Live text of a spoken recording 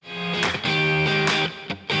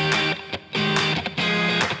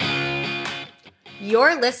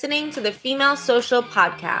You're listening to the Female Social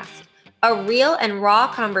Podcast, a real and raw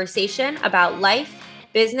conversation about life,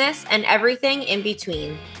 business, and everything in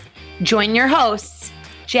between. Join your hosts,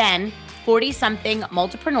 Jen, 40-something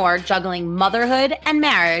multipreneur juggling motherhood and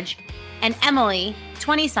marriage, and Emily,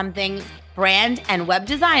 20-something brand and web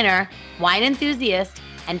designer, wine enthusiast,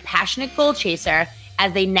 and passionate goal chaser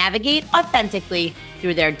as they navigate authentically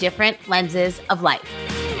through their different lenses of life.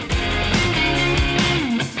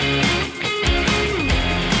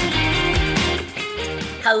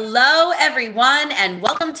 Hello, everyone, and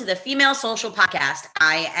welcome to the Female Social Podcast.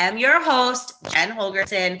 I am your host, Jen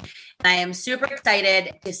Holgerson, and I am super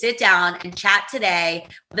excited to sit down and chat today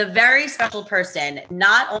with a very special person,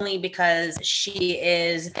 not only because she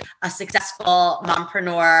is a successful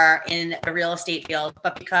mompreneur in the real estate field,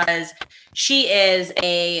 but because she is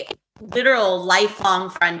a literal lifelong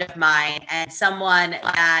friend of mine and someone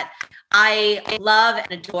that I love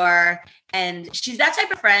and adore. And she's that type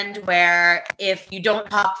of friend where if you don't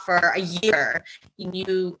talk for a year,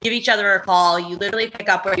 you give each other a call, you literally pick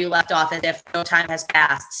up where you left off as if no time has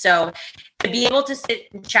passed. So to be able to sit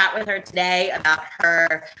and chat with her today about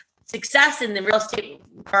her success in the real estate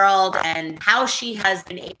world and how she has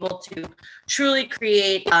been able to truly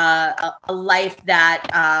create a life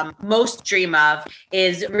that most dream of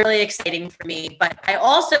is really exciting for me. But I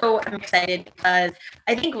also am excited because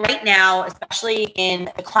I think right now, especially in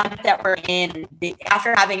the climate that we're in,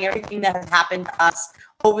 after having everything that has happened to us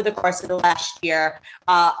over the course of the last year,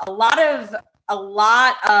 a lot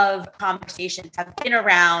of conversations have been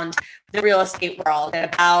around the real estate world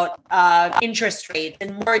and about interest rates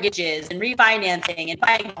and mortgages and refinancing and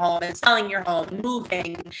buying a home and selling your home,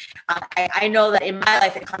 moving. I know that in my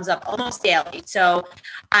life it comes up almost daily. So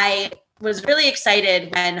I was really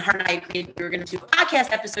excited when her and I agreed we were going to do a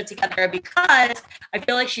podcast episode together because I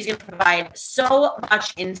feel like she's going to provide so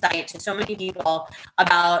much insight to so many people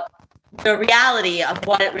about the reality of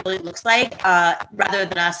what it really looks like, rather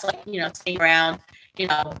than us sitting around,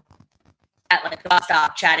 at like the bus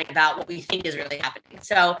stop chatting about what we think is really happening.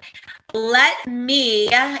 So let me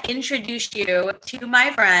introduce you to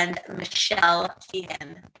my friend, Michelle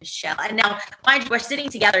Keegan. Michelle, and now, mind you, we're sitting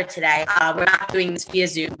together today. We're not doing this via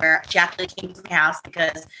Zoom, where she actually came to my house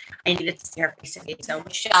because I needed to see her face to face. So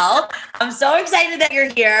Michelle, I'm so excited that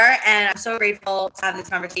you're here, and I'm so grateful to have this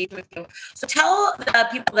conversation with you. So tell the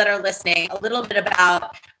people that are listening a little bit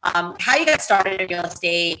about how you got started in real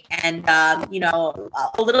estate and, a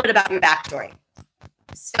little bit about your backstory.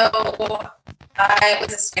 So I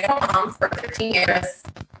was a stay-at-home mom for 13 years.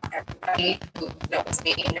 Everybody who knows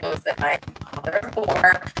me knows that I'm a mother of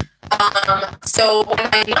four. So when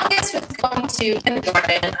my youngest was going to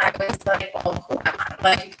kindergarten, I was like, well, who am I?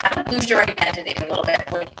 Like, you kind of lose your identity a little bit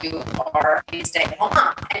when you are a stay-at-home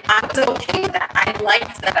mom. And I was okay with that. I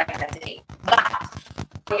liked that identity. But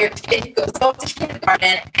when your kid goes off to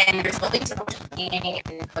kindergarten and there's only so much cleaning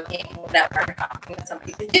and cooking, whatever, that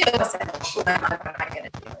somebody to do, I said, well, who am I? What am I going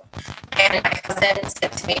to do? And my cousin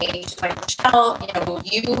said to me, she's like, Michelle,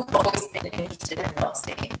 you've always been interested in real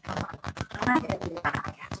estate. I'm like, I'm not going to do that.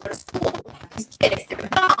 I have to go to school. These kids, they're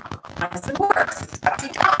dumb. My husband works. He's got 2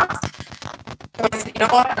 jobs. So I said, you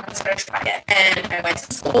know what? I'm just going to try it. And I went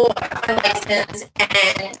to school. I got my license.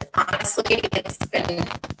 And honestly, it's been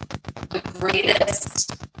the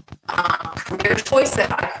greatest career choice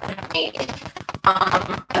that I could have made.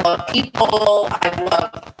 I love people. I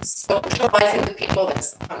love socializing with people.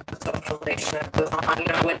 There's a socialization that goes on.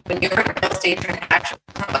 When you're in a real estate transaction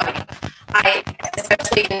with somebody,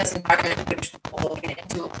 especially in this environment, which we'll get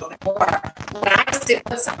into a little bit more, when I sit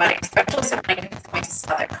with somebody, especially somebody who's going to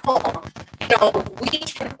sell their home, we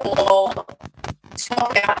can all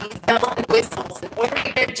talk about these bells and whistles and what are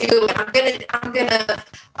we going to do, and I'm gonna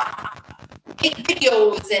make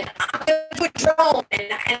videos, and I'm going to do a drone,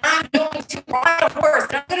 and I'm going to ride a horse,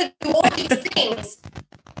 and I'm going to do all these things.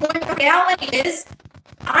 When the reality is,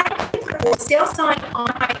 I can put a sale sign on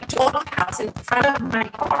my doghouse in front of my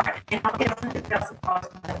yard, and I'll get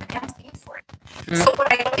 $100,000 when I'm asking for it. Mm-hmm. So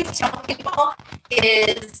what I always tell people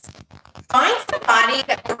is find somebody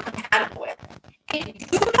that you're compatible with.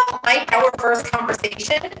 If you don't like our first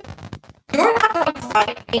conversation, you're not going to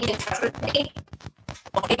like being in touch with me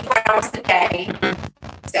 24 hours a day,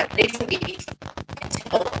 7 days a week,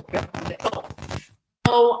 until you're middle.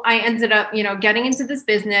 So I ended up, getting into this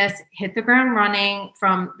business, hit the ground running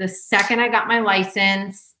from the second I got my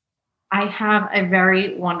license. I have a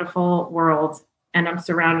very wonderful world, and I'm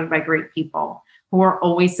surrounded by great people who are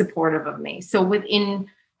always supportive of me. So within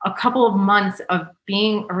a couple of months of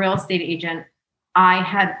being a real estate agent, I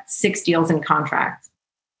had 6 deals in contract.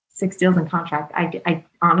 6 deals in contract. I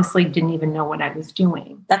honestly didn't even know what I was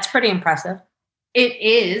doing. That's pretty impressive. It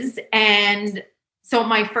is. And so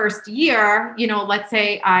my first year, let's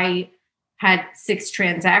say I had 6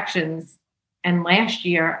 transactions, and last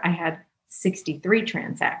year I had 63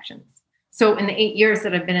 transactions. So in the 8 years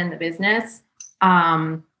that I've been in the business,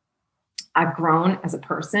 I've grown as a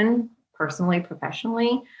person, personally,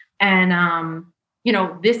 professionally. And,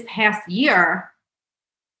 this past year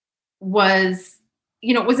was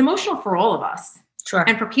emotional for all of us. Sure.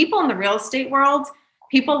 And for people in the real estate world,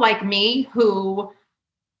 people like me who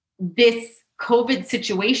this COVID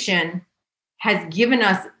situation has given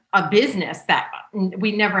us a business that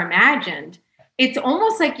we never imagined. It's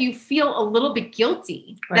almost like you feel a little bit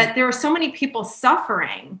guilty that there are so many people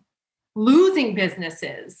suffering, losing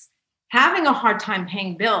businesses, having a hard time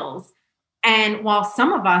paying bills. And while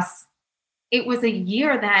some of us, it was a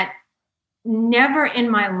year that never in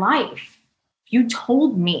my life, if you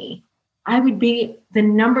told me I would be the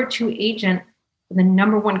number 2 agent for the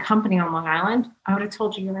number 1 company on Long Island, I would have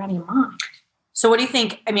told you you're out of your mind. So what do you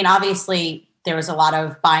think? I mean, obviously there was a lot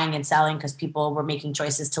of buying and selling because people were making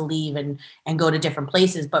choices to leave and go to different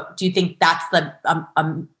places. But do you think that's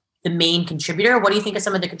the main contributor? What do you think are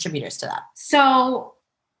some of the contributors to that? So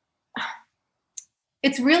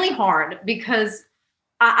it's really hard because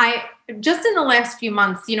I just in the last few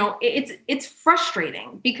months, it's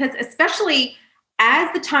frustrating because especially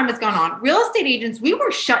as the time has gone on, real estate agents, we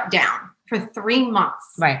were shut down for 3 months.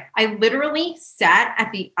 Right. I literally sat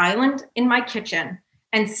at the island in my kitchen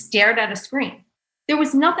and stared at a screen. There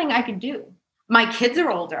was nothing I could do. My kids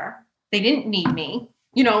are older. They didn't need me.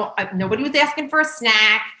 Nobody was asking for a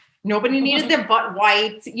snack. Nobody needed their butt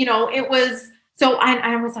wiped. It was so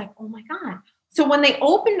I was like, oh my God. So when they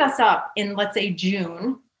opened us up in, let's say,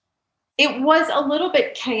 June, it was a little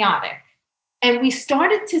bit chaotic. And we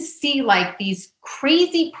started to see like these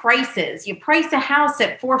crazy prices. You price a house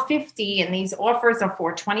at $450 and these offers are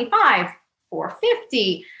 $425,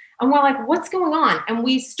 $450. And we're like, what's going on? And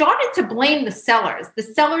we started to blame the sellers. The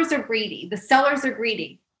sellers are greedy. The sellers are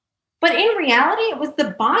greedy. But in reality, it was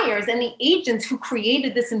the buyers and the agents who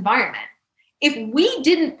created this environment. If we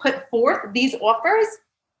didn't put forth these offers,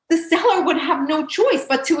 the seller would have no choice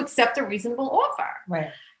but to accept a reasonable offer.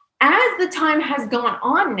 Right. As the time has gone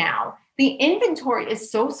on now, the inventory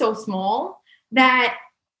is so small that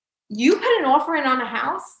you put an offer in on a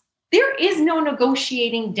house, there is no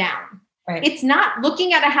negotiating down. Right. It's not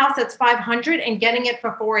looking at a house that's 500 and getting it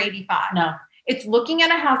for 485. No. It's looking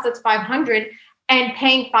at a house that's 500 and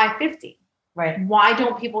paying 550. Right. Why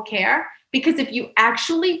don't people care? Because if you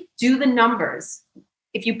actually do the numbers,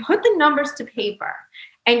 if you put the numbers to paper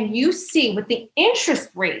and you see with the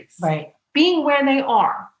interest rates being where they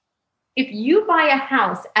are, if you buy a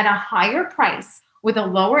house at a higher price with a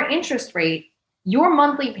lower interest rate, your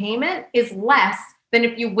monthly payment is less than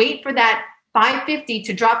if you wait for that 550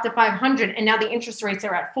 to drop to 500 and now the interest rates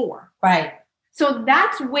are at 4. Right. So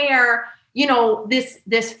that's where,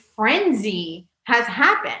 this frenzy has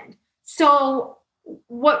happened. So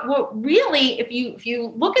what really, if you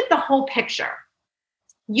look at the whole picture,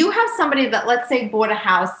 you have somebody that, let's say, bought a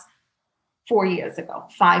house 4 years ago,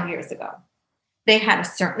 5 years ago. They had a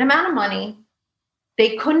certain amount of money.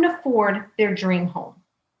 They couldn't afford their dream home.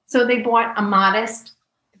 So they bought a modest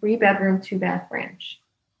 3-bedroom, 2-bath ranch.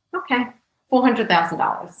 Okay,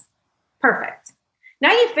 $400,000. Perfect.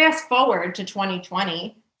 Now you fast forward to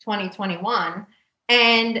 2020, 2021,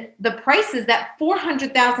 and the prices, that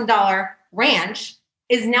 $400,000 ranch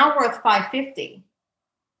is now worth $550,000.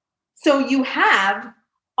 So you have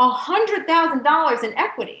 $100,000 in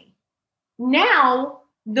equity. Now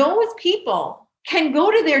those people can go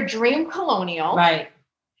to their dream colonial, right,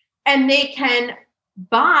 and they can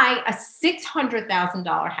buy a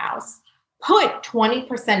 $600,000 house, put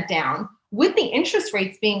 20% down. With the interest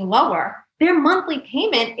rates being lower, their monthly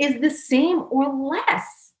payment is the same or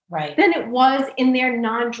less than it was in their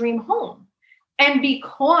non-dream home. And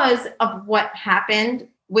because of what happened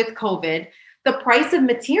with COVID, the price of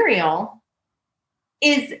material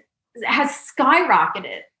has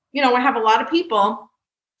skyrocketed. I have a lot of people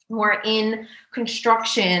who are in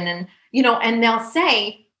construction and, and they'll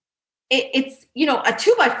say it's, a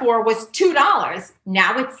 2x4 was $2.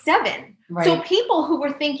 Now it's $7. Right. So people who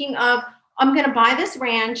were thinking of, I'm going to buy this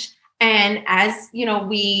ranch, and as,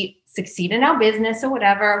 we succeed in our business or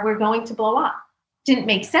whatever, we're going to blow up. Didn't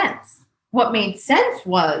make sense. What made sense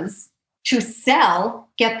was to sell,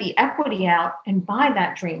 get the equity out, and buy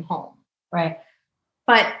that dream home. Right.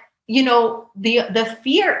 But, the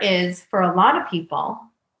fear is for a lot of people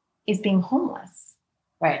is being homeless.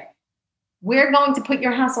 Right. We're going to put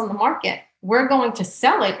your house on the market. We're going to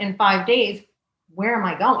sell it in 5 days. Where am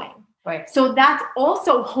I going? Right. So that's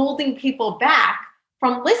also holding people back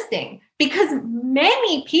from listing because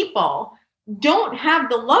many people don't have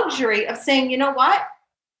the luxury of saying, you know what?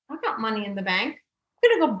 I've got money in the bank. I'm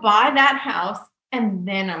going to go buy that house and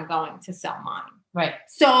then I'm going to sell mine. Right.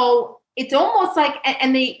 So it's almost like,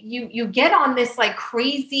 and you get on this like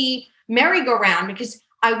crazy merry-go-round because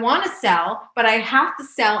I want to sell, but I have to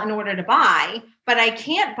sell in order to buy, but I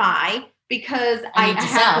can't buy because I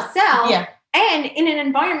have to sell. Yeah. And in an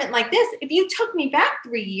environment like this, if you took me back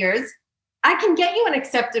 3 years, I can get you an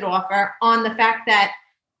accepted offer on the fact that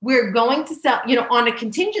we're going to sell, on a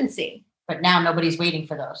contingency. But now nobody's waiting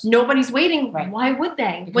for those. Nobody's waiting. Right. Why would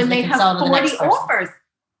they? Because when they have 40 offers.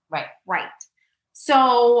 Right. Right.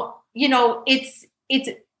 So, it's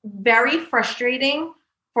very frustrating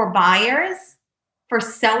for buyers. For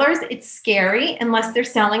sellers, it's scary unless they're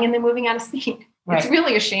selling and they're moving out of state. Right. It's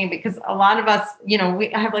really a shame because a lot of us, I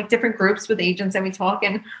have like different groups with agents and we talk.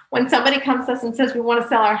 And when somebody comes to us and says, we want to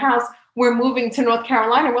sell our house, we're moving to North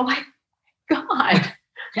Carolina. We're like, God.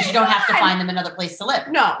 Because you don't have to find them another place to live.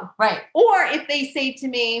 No. Right. Or if they say to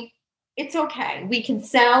me, it's okay, we can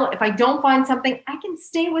sell. If I don't find something, I can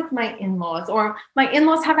stay with my in-laws, or my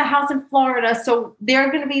in-laws have a house in Florida, so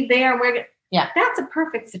they're going to be there. That's a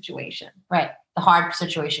perfect situation. Right. The hard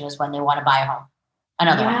situation is when they want to buy a home.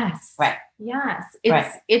 Another one. Right. Yes.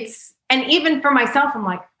 It's, and even for myself, I'm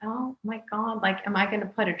like, oh my God, like, am I going to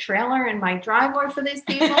put a trailer in my driveway for these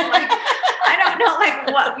people? Like, I don't know, like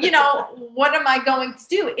what am I going to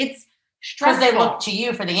do? It's stressful. Because they look to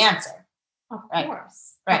you for the answer. Of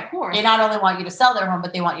course. Right. Of course. They not only want you to sell their home,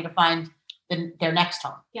 but they want you to find their next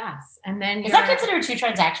home. Yes. And then is that considered 2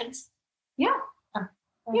 transactions? Yeah.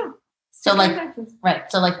 Yeah. So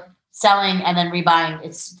right. So like selling and then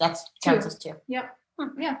rebuying, that's counts as 2. Yep.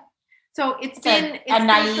 Yeah. So it's a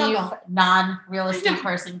naive, non-real estate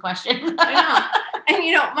person question. I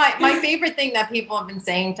know. And my favorite thing that people have been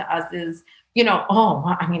saying to us is,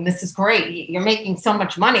 this is great. You're making so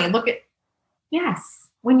much money. Yes.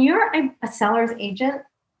 When you're a seller's agent,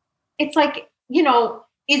 it's like,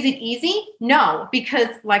 is it easy? No, because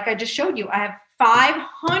like I just showed you, I have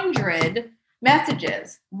 500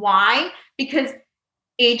 messages. Why? Because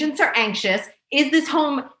agents are anxious. Is this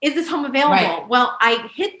home available? Right. Well, I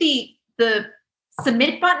hit the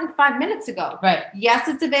submit button 5 minutes ago. Right. Yes,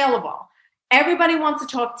 it's available. Everybody wants to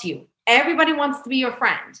talk to you. Everybody wants to be your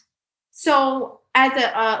friend. So as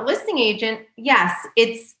a listing agent, yes,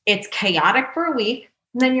 it's chaotic for a week,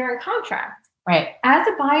 and then you're in contract. Right. As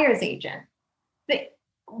a buyer's agent,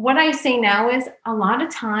 what I say now is a lot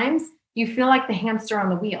of times you feel like the hamster on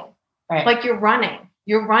the wheel. Right. Like you're running,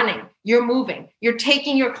 you're moving, you're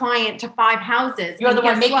taking your client to 5 houses. You're the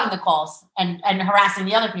one making the calls and harassing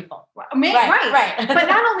the other people. Right. But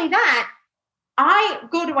not only that, I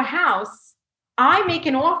go to a house, I make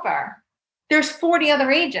an offer. There's 40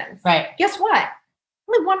 other agents. Right. Guess what?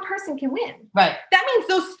 Only one person can win. Right. That means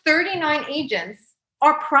those 39 agents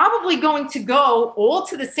are probably going to go all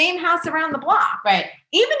to the same house around the block. Right.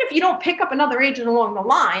 Even if you don't pick up another agent along the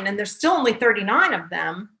line and there's still only 39 of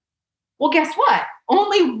them, well, guess what?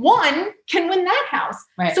 Only one can win that house.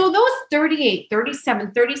 Right. So those 38,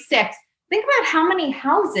 37, 36, think about how many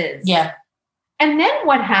houses. Yeah. And then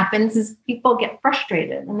what happens is people get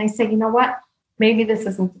frustrated and they say, you know what? Maybe this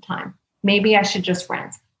isn't the time. Maybe I should just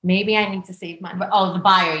rent. Maybe I need to save money. Oh, the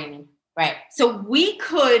buyer, you mean? Right. So we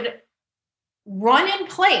could run in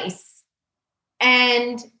place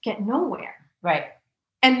and get nowhere. Right.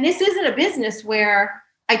 And this isn't a business where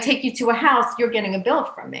I take you to a house, you're getting a bill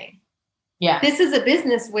from me. Yeah. This is a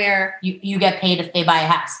business where you get paid if they buy a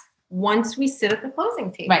house. Once we sit at the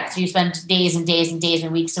closing table. Right. So you spend days and days and days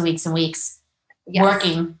and weeks and weeks and weeks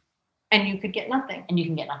working. And you could get nothing. And you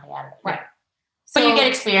can get nothing out of it. Right. But you get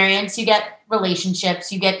experience, you get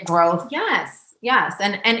relationships, you get growth. Yes.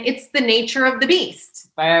 And it's the nature of the beast.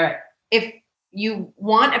 Right. If you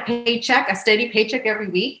want a steady paycheck every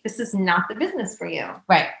week, this is not the business for you.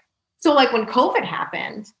 Right. So like when COVID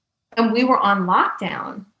happened and we were on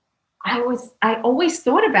lockdown, I always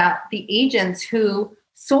thought about the agents who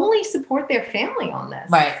solely support their family on this.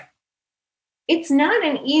 Right. It's not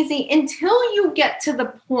an easy until you get to the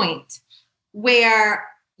point where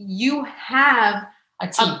you have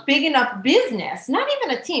a big enough business, not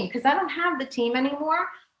even a team, because I don't have the team anymore,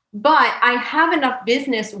 but I have enough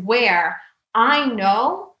business where I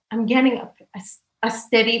know I'm getting a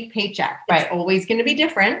steady paycheck. Right. It's always going to be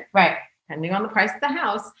different. Right. Depending on the price of the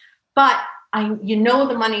house, but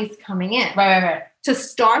the money's coming in. Right. To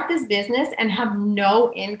start this business and have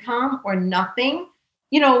no income or nothing,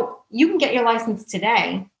 you can get your license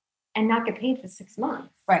today and not get paid for 6 months.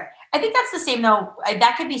 Right. I think that's the same though.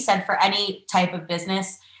 That could be said for any type of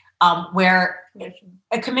business. where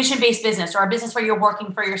a commission-based business or a business where you're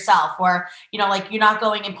working for yourself, or, like you're not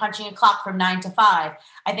going and punching a clock from 9 to 5.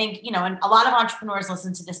 I think, and a lot of entrepreneurs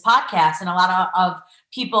listen to this podcast, and a lot of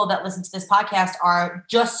people that listen to this podcast are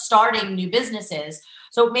just starting new businesses.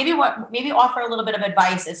 So maybe offer a little bit of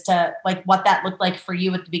advice as to like what that looked like for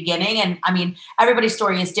you at the beginning. And I mean, everybody's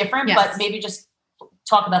story is different, but maybe just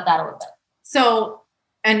talk about that a little bit. So,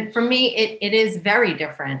 and for me, it is very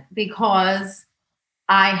different because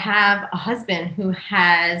I have a husband who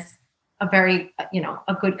has a very,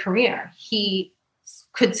 a good career. He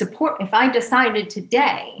could support, if I decided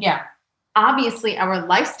today, obviously our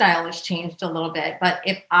lifestyle has changed a little bit, but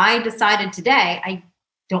if I decided today, I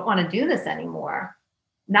don't want to do this anymore,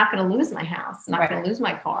 I'm not going to lose my house, I'm not going to lose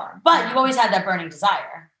my car. But you always had that burning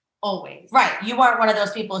desire. Always. Right. You weren't one of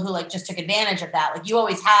those people who like just took advantage of that. Like you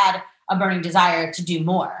always had a burning desire to do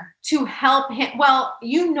more. To help him. Well,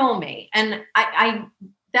 you know me. And I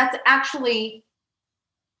that's actually,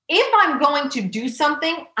 if I'm going to do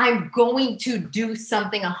something, I'm going to do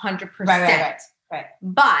something 100%. Right.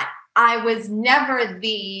 But I was never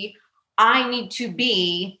I need to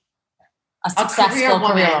be a successful career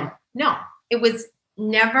woman. No, it was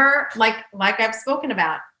never like I've spoken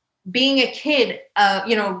about. Being a kid,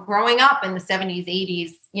 growing up in the 70s,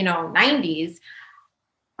 80s, 90s,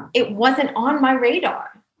 it wasn't on my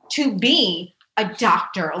radar to be a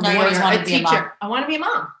doctor, a lawyer, a teacher. I want to be a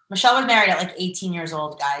mom. Michelle was married at like 18 years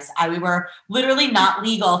old, guys. We were literally not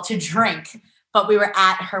legal to drink, but we were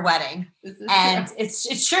at her wedding. And true.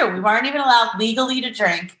 It's true. We weren't even allowed legally to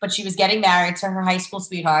drink, but she was getting married to her high school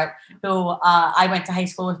sweetheart, who I went to high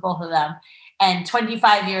school with both of them. And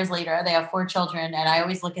 25 years later, they have 4 children. And I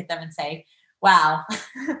always look at them and say, wow.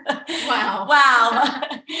 Wow.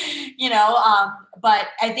 But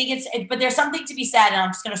I think but there's something to be said, and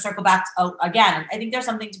I'm just going to circle back again. I think there's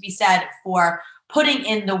something to be said for putting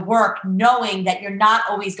in the work, knowing that you're not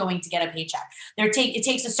always going to get a paycheck. It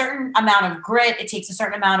takes a certain amount of grit. It takes a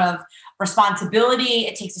certain amount of responsibility.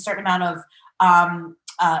 It takes a certain amount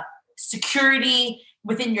of security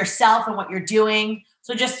within yourself and what you're doing.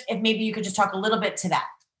 So just if maybe you could just talk a little bit to that.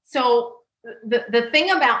 So the thing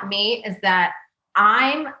about me is that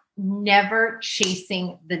I'm never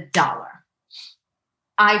chasing the dollar.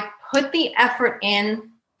 I put the effort in.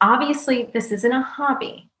 Obviously, this isn't a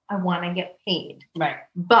hobby. I want to get paid. Right.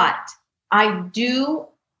 But I do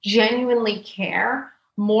genuinely care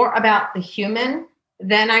more about the human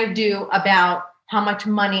than I do about how much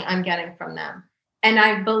money I'm getting from them. And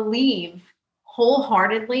I believe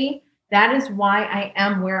wholeheartedly that is why I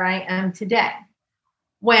am where I am today.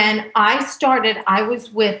 When I started, I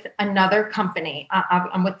was with another company.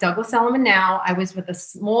 I'm with Douglas Elliman now. I was with a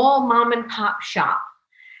small mom and pop shop.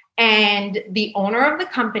 And the owner of the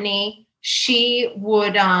company, she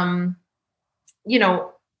would,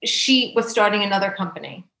 she was starting another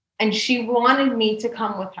company. And she wanted me to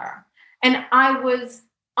come with her. And I was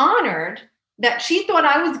honored that she thought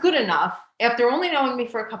I was good enough, after only knowing me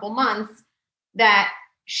for a couple months, that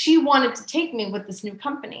she wanted to take me with this new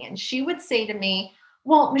company. And she would say to me,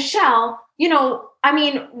 well, Michelle,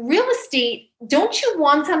 real estate, don't you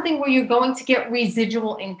want something where you're going to get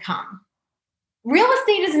residual income? Real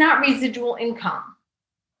estate is not residual income.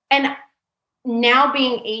 And now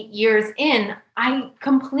being 8 years in, I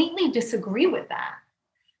completely disagree with that.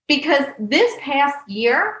 Because this past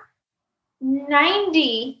year,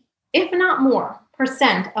 90, if not more,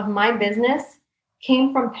 % of my business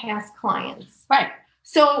came from past clients. Right.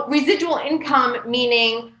 So residual income,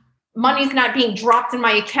 meaning money's not being dropped in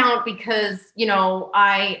my account because,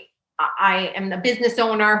 I am the business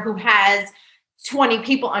owner who has 20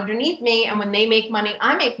 people underneath me. And when they make money,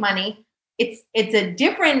 I make money. It's a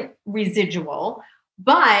different residual,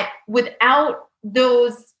 but without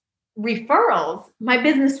those referrals, my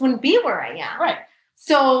business wouldn't be where I am. Right.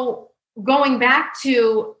 So going back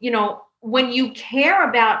to, when you care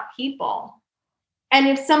about people, and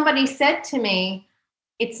if somebody said to me,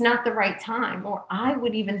 it's not the right time, or I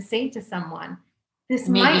would even say to someone, this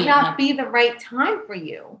might not be the right time for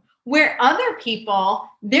you. Where other people,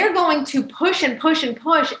 they're going to push and push and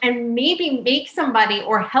push and maybe make somebody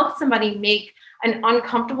or help somebody make an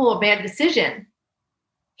uncomfortable or bad decision.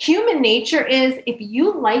 Human nature is, if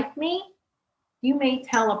you like me, you may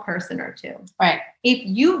tell a person or two. Right. If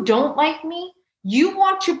you don't like me, you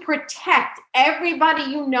want to protect everybody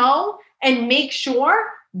you know and make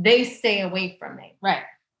sure they stay away from me. Right.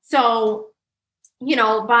 So,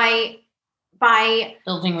 by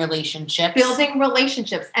building relationships.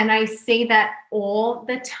 And I say that all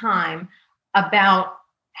the time about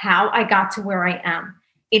how I got to where I am.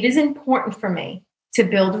 It is important for me to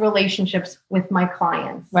build relationships with my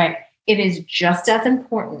clients. Right. It is just as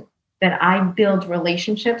important that I build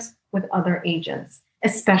relationships with other agents,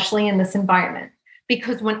 especially in this environment.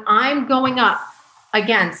 Because when I'm going up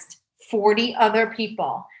against 40 other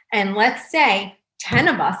people, and let's say 10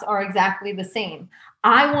 of us are exactly the same,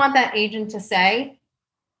 I want that agent to say,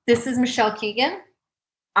 this is Michelle Keegan.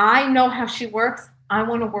 I know how she works. I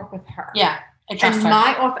want to work with her. Yeah. I trust and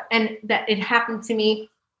her. And that it happened to me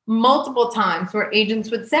multiple times where agents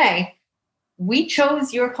would say, we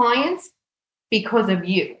chose your clients because of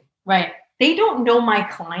you. Right. They don't know my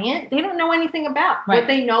client. They don't know anything about. Right. What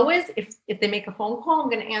they know is if they make a phone call, I'm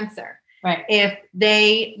going to answer. Right. If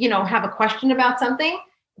they, have a question about something,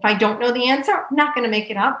 if I don't know the answer, I'm not going to make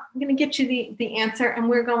it up. I'm going to get you the answer, and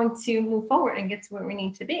we're going to move forward and get to where we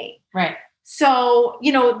need to be. Right. So,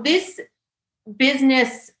 this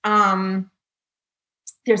business,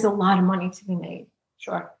 there's a lot of money to be made.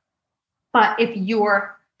 Sure. But if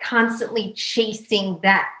you're constantly chasing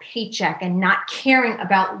that paycheck and not caring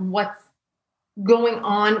about what's going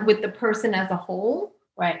on with the person as a whole,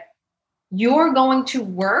 right, you're going to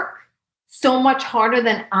work so much harder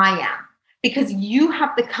than I am, because you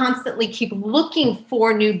have to constantly keep looking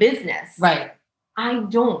for new business. Right. I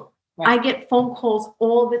don't. Right. I get phone calls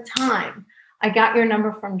all the time. I got your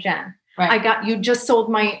number from Jen. Right. You just sold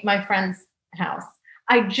my friend's house.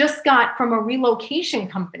 I just got from a relocation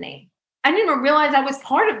company. I didn't even realize I was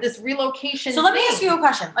part of this relocation. So let me ask you a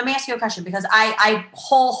question, because I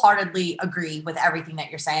wholeheartly agree with everything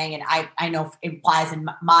that you're saying. And I know it applies in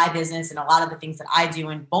my business and a lot of the things that I do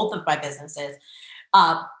in both of my businesses.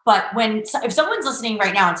 But if someone's listening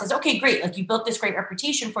right now and says, okay, great, like you built this great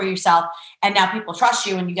reputation for yourself and now people trust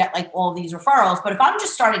you and you get like all these referrals. But if I'm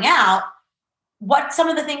just starting out, what some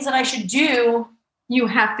of the things that I should do? You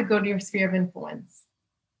have to go to your sphere of influence.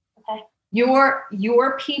 Okay. Your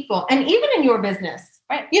people, and even in your business,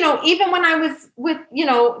 right? Even when I was with,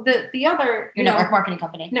 the other your network marketing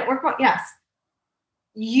company, yes,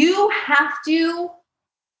 you have to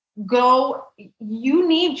go. You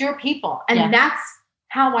need your people, and that's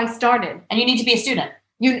how I started. And you need to be a student.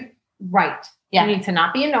 Right. Yeah. You need to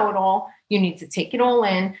not be a know-it-all. You need to take it all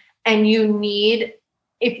in, and you need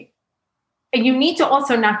to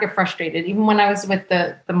also not get frustrated. Even when I was with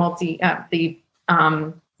the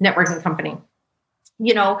networking company,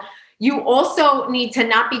 you also need to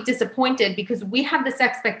not be disappointed, because we have this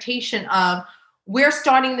expectation of we're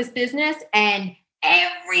starting this business and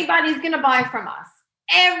everybody's going to buy from us.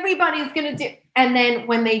 Everybody's going to do. And then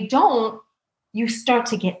when they don't, you start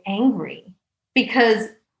to get angry because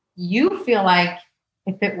you feel like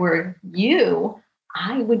if it were you,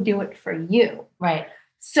 I would do it for you. Right.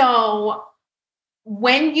 So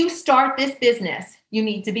when you start this business, you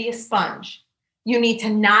need to be a sponge. You need to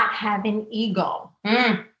not have an ego.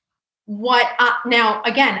 Now,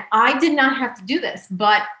 again, I did not have to do this,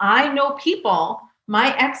 but I know people,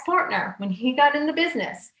 my ex-partner, when he got in the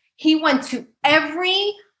business, he went to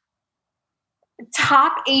every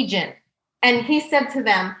top agent and he said to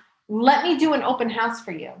them, let me do an open house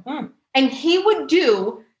for you. And he would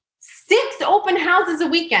do 6 open houses a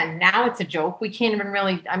weekend. Now it's a joke. We can't even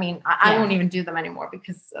really, I won't even do them anymore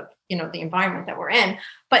because of, the environment that we're in,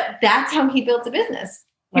 but that's how he built a business.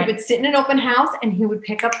 He would sit in an open house and he would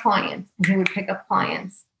pick up clients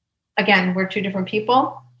Again, we're 2 different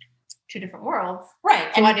people, 2 different worlds. Right.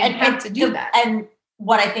 So I didn't have to do that. And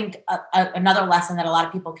what I think another lesson that a lot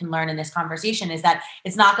of people can learn in this conversation is that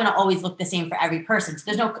it's not going to always look the same for every person.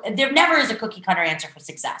 So there never is a cookie cutter answer for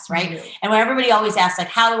success, right? Mm-hmm. And when everybody always asks like,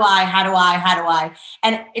 how do I?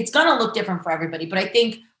 And it's going to look different for everybody. But I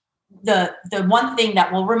think the one thing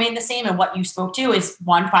that will remain the same and what you spoke to is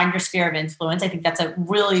 1, find your sphere of influence. I think that's a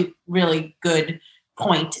really, really good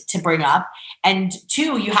point to bring up. And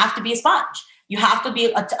 2, you have to be a sponge. You have to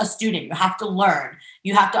be a student. You have to learn.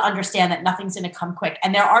 You have to understand that nothing's going to come quick.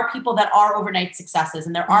 And there are people that are overnight successes,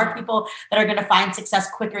 and there are people that are going to find success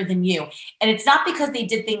quicker than you. And it's not because they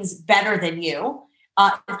did things better than you.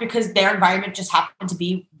 It's because their environment just happened to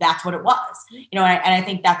be, that's what it was. And I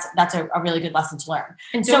think that's a really good lesson to learn.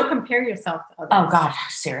 And don't compare yourself to others. Oh God,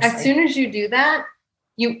 seriously. As soon as you do that,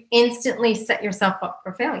 you instantly set yourself up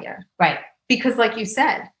for failure. Right. Because like you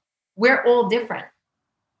said, we're all different.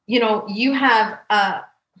 You have, I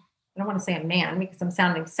don't want to say a man because I'm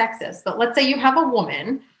sounding sexist, but let's say you have a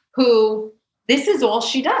woman who this is all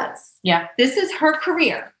she does. Yeah. This is her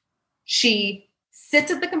career. She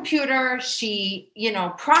sits at the computer. She,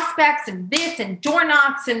 prospects and this and door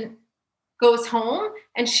knocks and goes home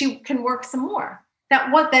and she can work some more.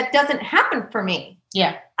 That doesn't happen for me.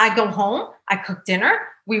 Yeah. I go home, I cook dinner,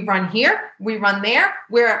 we run here, we run there,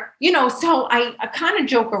 so I kind of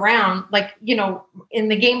joke around, like, in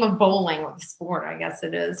the game of bowling or the sport, I guess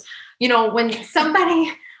it is, when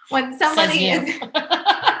somebody when somebody Says is,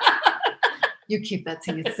 you keep that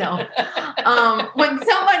to yourself. When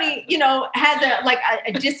somebody, has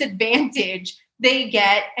a disadvantage, they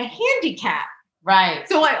get a handicap. Right.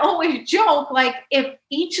 So I always joke, like, if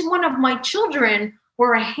each one of my children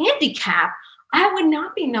were a handicap, I would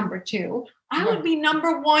not be number 2. I would be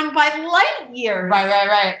number 1 by light years.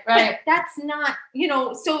 Right. But that's not,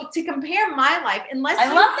 so to compare my life, unless I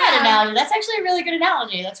love that analogy. That's actually a really good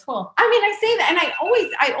analogy. That's cool. I mean, I say that, and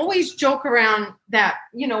I always joke around that,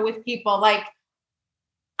 with people. Like,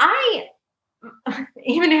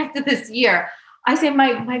 even after this year, I say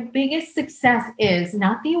my biggest success is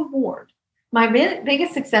not the award. My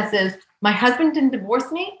biggest success is my husband didn't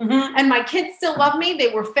divorce me, and my kids still love me. They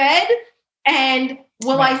were fed. And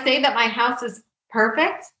will I say that my house is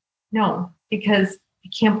perfect? No, because I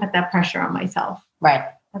can't put that pressure on myself. Right.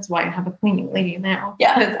 That's why I have a cleaning lady now.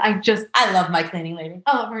 Yeah. Because I love my cleaning lady.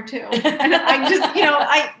 I love her too. And I just,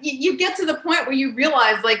 you get to the point where you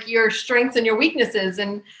realize like your strengths and your weaknesses,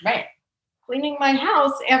 and cleaning my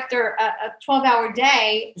house after a 12-hour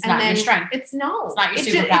day. It's not your strength. It's not your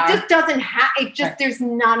superpower. It just doesn't have, there's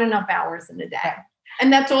not enough hours in a day. Right.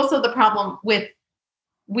 And that's also the problem with,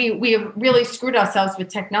 we have really screwed ourselves with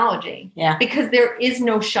technology. Yeah. Because there is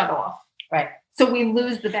no shut off. Right. So we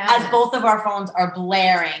lose the balance. As both of our phones are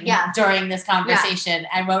blaring during this conversation.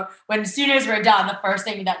 And when as soon as we're done, the first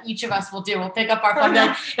thing that each of us will do, we'll pick up our phone and be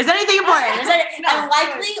like, is there anything important? And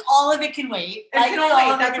likely all of it can wait. It can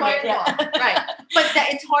wait. That's why it's on. Right. But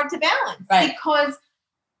it's hard to balance. Right. Because,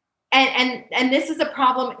 and this is a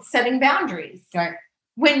problem, setting boundaries. Right.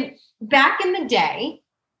 When back in the day,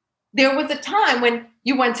 there was a time when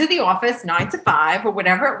you went to the office 9 to 5 or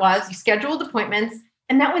whatever it was, you scheduled appointments,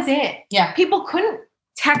 and that was it. Yeah. People couldn't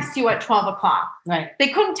text you at 12 o'clock. Right. They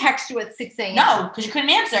couldn't text you at 6 a.m. No, because you couldn't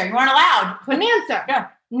answer. You weren't allowed. Couldn't answer. Yeah.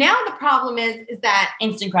 Now the problem is that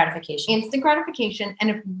instant gratification. And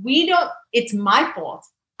if we don't, it's my fault.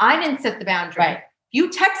 I didn't set the boundary. Right. You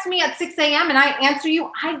text me at 6 a.m. and I answer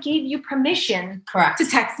you, I gave you permission to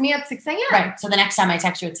text me at 6 a.m. Right. So the next time I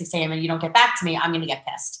text you at 6 a.m. and you don't get back to me, I'm going to get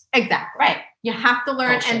pissed. Exactly. Right. You have to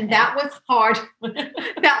learn. Bullshit, that was hard.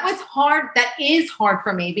 That was hard. That is hard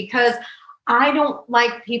for me because I don't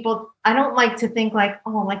like to think like,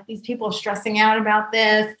 oh, like these people are stressing out about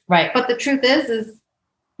this. Right. But the truth is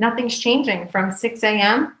nothing's changing from 6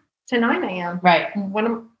 a.m. to 9 a.m. Right.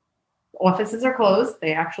 When offices are closed,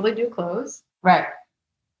 they actually do close. Right.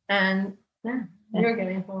 And you're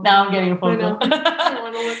getting a phone. Now I'm getting a phone call.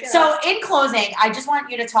 So in closing, I just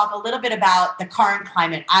want you to talk a little bit about the current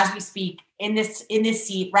climate as we speak in this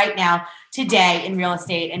seat right now, today in real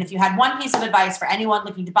estate. And if you had one piece of advice for anyone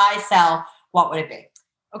looking to buy, sell, what would it be?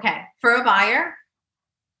 Okay. For a buyer,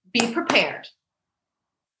 be prepared.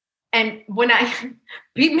 And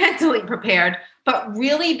be mentally prepared, but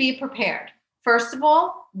really be prepared. First of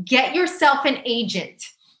all, get yourself an agent.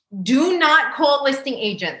 Do not call listing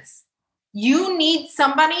agents. You need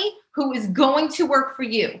somebody who is going to work for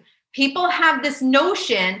you. People have this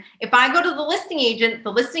notion, if I go to the listing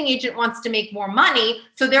agent wants to make more money,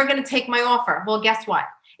 so they're going to take my offer. Well, guess what?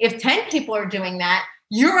 If 10 people are doing that,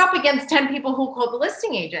 you're up against 10 people who call the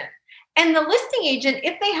listing agent. And the listing agent,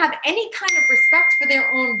 if they have any kind of respect for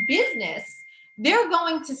their own business, they're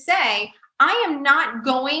going to say, I am not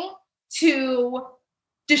going to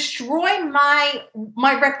destroy my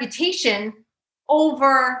reputation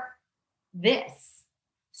over this.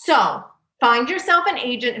 So find yourself an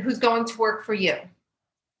agent who's going to work for you.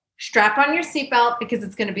 Strap on your seatbelt because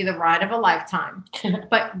it's going to be the ride of a lifetime.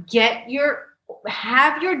 But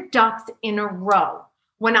have your ducks in a row.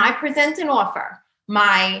 When I present an offer,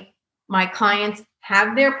 my clients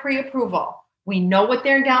have their pre-approval. We know what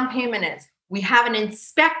their down payment is. We have an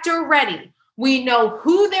inspector ready. We know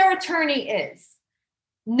who their attorney is.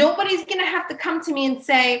 Nobody's going to have to come to me and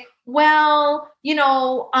say, well,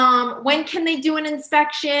 when can they do an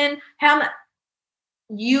inspection?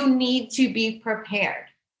 You need to be prepared.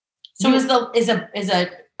 So is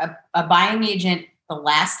a buying agent the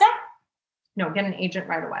last step? No, get an agent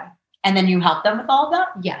right away. And then you help them with all of that?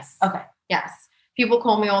 Yes. Okay. Yes. People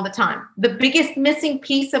call me all the time. The biggest missing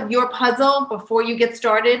piece of your puzzle before you get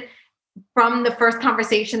started from the first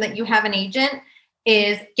conversation that you have an agent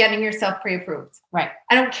is getting yourself pre-approved. Right.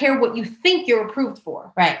 I don't care what you think you're approved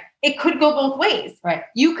for. Right. It could go both ways. Right.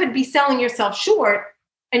 You could be selling yourself short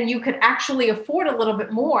and you could actually afford a little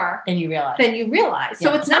bit more than you realize. Yeah,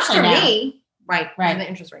 so it's not for me. Right. Right. The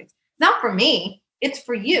interest rates. It's not for me. It's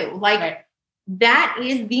for you. That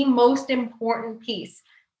is the most important piece.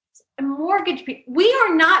 Mortgage people, we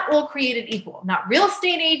are not all created equal. Not real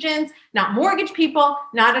estate agents, not mortgage people,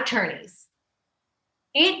 not attorneys.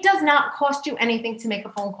 it does not cost you anything to make a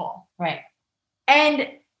phone call. Right. And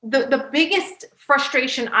the biggest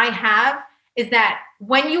frustration I have is that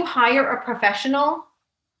when you hire a professional,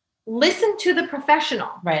 listen to the professional.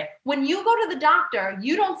 Right. When you go to the doctor,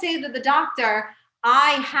 you don't say to the doctor,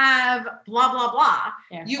 I have blah, blah, blah.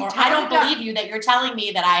 Yeah. You I don't believe you that you're telling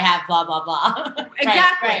me that I have blah, blah, blah.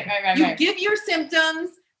 Exactly. Right. You give your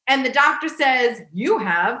symptoms and the doctor says you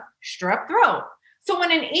have strep throat. So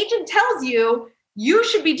when an agent tells you, you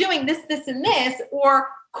should be doing this, this, and this, or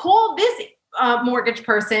call this mortgage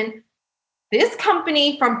person, this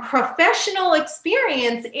company from professional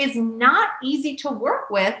experience is not easy to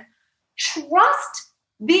work with. Trust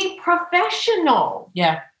the professional.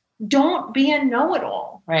 Yeah. Don't be a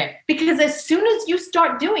know-it-all. Right. Because as soon as you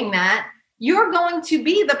start doing that, you're going to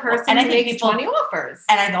be the person who makes 20 offers.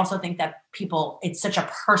 And I also think that it's such a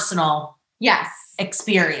personal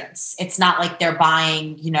experience. It's not like they're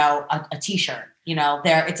buying, a t-shirt,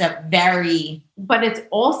 but it's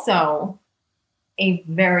also a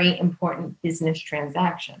very important business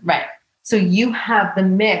transaction. Right. So you have the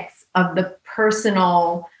mix of the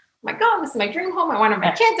personal, my God, this is my dream home. I want to have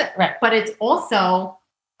my kids. Right. But it's also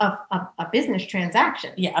a business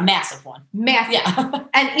transaction. Yeah. A massive one. Massive. Yeah.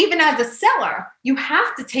 And even as a seller, you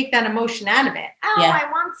have to take that emotion out of it. Oh, Yeah. I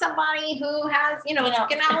want somebody who has,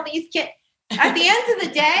 taken out all these kids. At the end of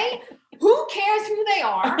the day, who cares who they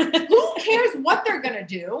are? Who cares what they're going to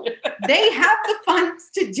do? They have the funds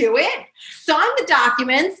to do it. Sign the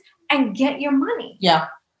documents and get your money. Yeah.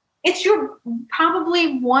 It's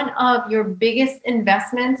probably one of your biggest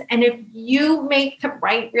investments. And if you make the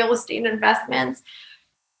right real estate investments,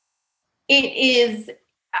 it is,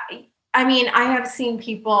 I have seen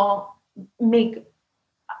people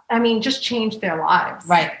just change their lives.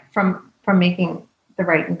 Right. From making the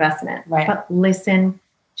right investment. Right. But listen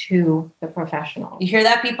to the professionals. You hear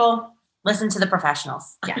that, people? Listen to the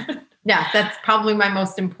professionals. Yeah. Yeah. That's probably my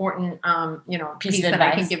most important, piece that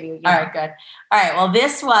I can give you. All right, good. All right. Well,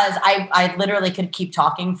 this was, I literally could keep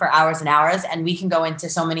talking for hours and hours, and we can go into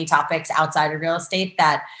so many topics outside of real estate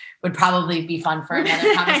that would probably be fun for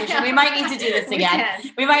another conversation. We might need to do this again.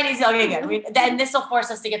 We might need to, okay, good. Then this will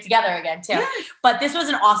force us to get together again too. Yes. But this was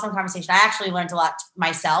an awesome conversation. I actually learned a lot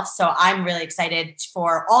myself. So I'm really excited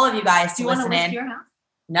for all of you guys to listen in. Your house?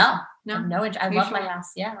 No. I love my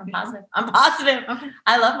house. Yeah, I'm positive. Okay.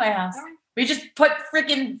 I love my house. Right. We just put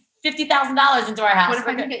freaking $50,000 into our house. What if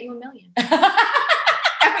I can get you $1 million?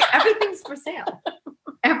 Everything's for sale.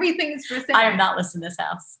 Everything is for sale. I am not listing this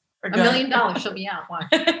house. $1 million she'll be out. Watch.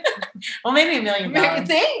 Well, maybe $1 million.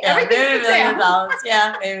 See? Yeah, everything's maybe $1 million.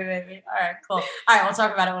 Yeah, maybe. All right, cool. All right, we'll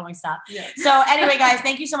talk about it when we stop. Yeah. So anyway, guys,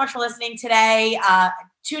 thank you so much for listening today.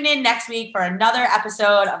 Tune in next week for another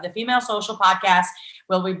episode of the Female Social Podcast,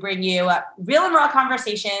 where we bring you real and raw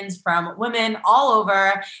conversations from women all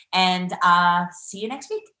over. And see you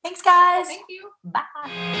next week. Thanks, guys. Thank you. Bye.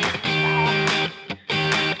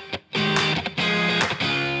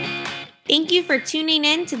 Thank you for tuning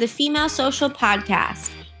in to the Female Social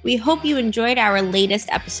Podcast. We hope you enjoyed our latest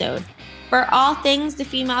episode. For all things The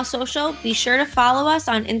Female Social, be sure to follow us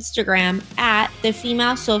on Instagram at The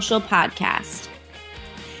Female Social Podcast.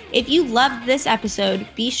 If you loved this episode,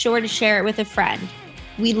 be sure to share it with a friend.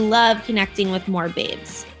 We love connecting with more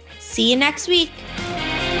babes. See you next week.